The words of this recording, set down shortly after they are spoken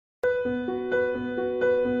In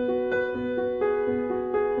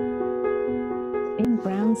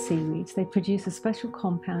brown seaweeds, they produce a special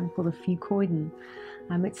compound called a fucoidan.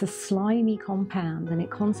 It's a slimy compound, and it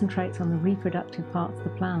concentrates on the reproductive parts of the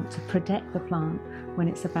plant to protect the plant when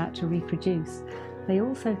it's about to reproduce. They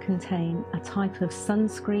also contain a type of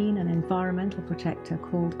sunscreen and environmental protector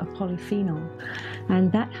called a polyphenol,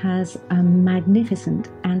 and that has a magnificent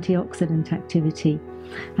antioxidant activity,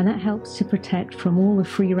 and that helps to protect from all the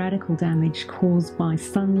free radical damage caused by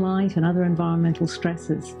sunlight and other environmental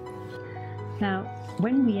stresses. Now,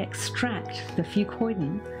 when we extract the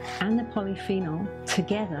fucoidan and the polyphenol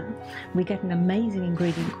together, we get an amazing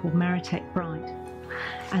ingredient called Maritech Bright.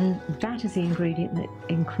 And that is the ingredient that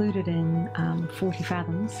included in 40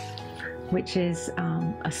 Fathoms, which is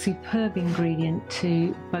a superb ingredient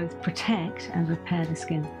to both protect and repair the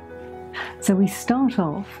skin. So we start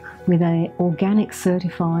off with an organic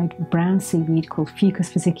certified brown seaweed called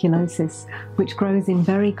Fucus vesiculosus, which grows in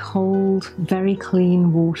very cold, very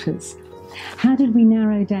clean waters. How did we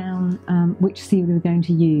narrow down which seaweed we were going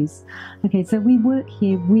to use? Okay, so we work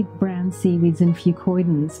here with brown seaweeds and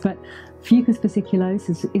fucoidans, but Fucus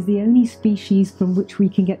vesiculosus is the only species from which we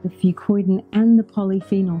can get the fucoidan and the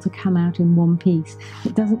polyphenol to come out in one piece.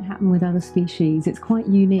 It doesn't happen with other species. It's quite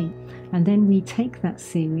unique. And then we take that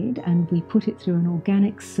seaweed and we put it through an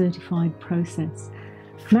organic certified process.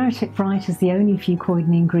 Maritech Bright is the only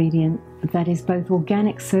fucoidan ingredient that is both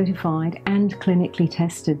organic certified and clinically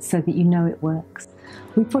tested so that you know it works.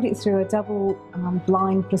 We put it through a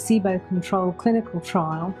double-blind placebo-controlled clinical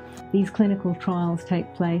trial. These clinical trials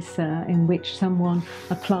take place in which someone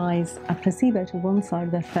applies a placebo to one side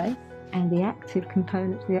of their face and the active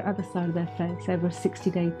component to the other side of their face over a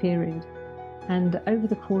 60-day period. And over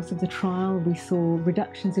the course of the trial, we saw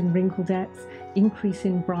reductions in wrinkle depth, increase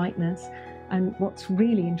in brightness, and what's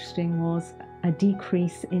really interesting was a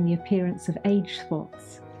decrease in the appearance of age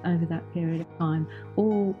spots over that period of time,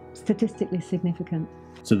 all statistically significant.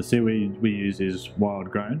 So the seaweed we use is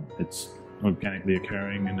wild grown. It's organically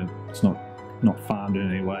occurring and it's not farmed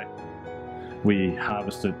in any way. We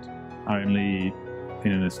harvest it only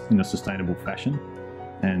in a sustainable fashion,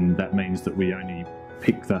 and that means that we only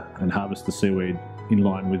pick and harvest the seaweed in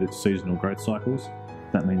line with its seasonal growth cycles.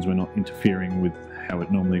 That means we're not interfering with how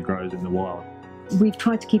it normally grows in the wild. We've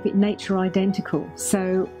tried to keep it nature identical,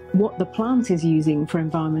 so what the plant is using for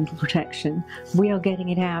environmental protection, we are getting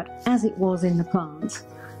it out as it was in the plant,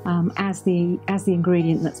 as the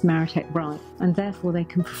ingredient that's Maritech Bright, and therefore they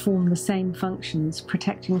can perform the same functions,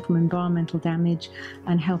 protecting from environmental damage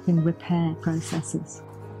and helping repair processes.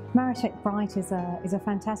 Maritech Bright is a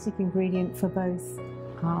fantastic ingredient for both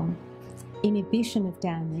inhibition of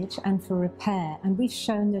damage and for repair, and we've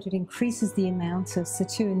shown that it increases the amount of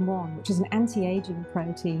toone, which is an anti-aging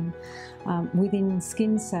protein within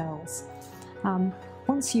skin cells.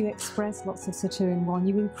 Once you express lots of toone,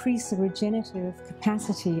 you increase the regenerative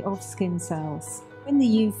capacity of skin cells. When the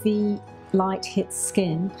UV light hits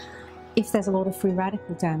skin, if there's a lot of free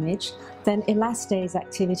radical damage, then elastase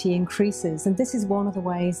activity increases, and this is one of the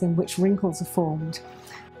ways in which wrinkles are formed.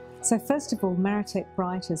 So first of all, Maritech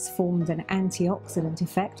Bright has formed an antioxidant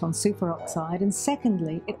effect on superoxide, and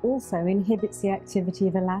secondly, it also inhibits the activity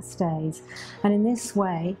of elastase. And in this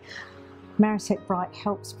way, Maritech Bright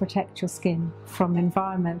helps protect your skin from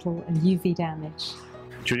environmental and UV damage.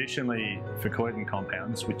 Traditionally, fucoidan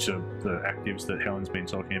compounds, which are the actives that Helen's been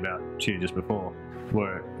talking about to you just before,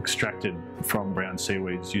 were extracted from brown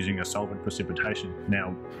seaweeds using a solvent precipitation.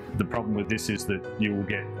 Now, the problem with this is that you will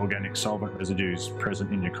get organic solvent residues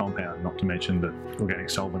present in your compound, not to mention that organic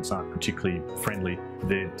solvents aren't particularly friendly.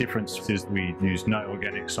 The difference is we use no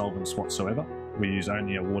organic solvents whatsoever. We use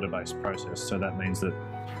only a water-based process, so that means that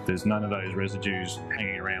there's none of those residues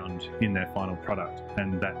hanging around in their final product,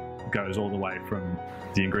 and that goes all the way from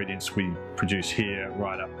the ingredients we produce here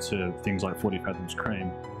right up to things like 40 Fathoms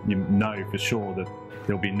cream. You know for sure that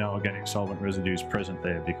there'll be no organic solvent residues present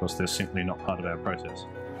there because they're simply not part of our process.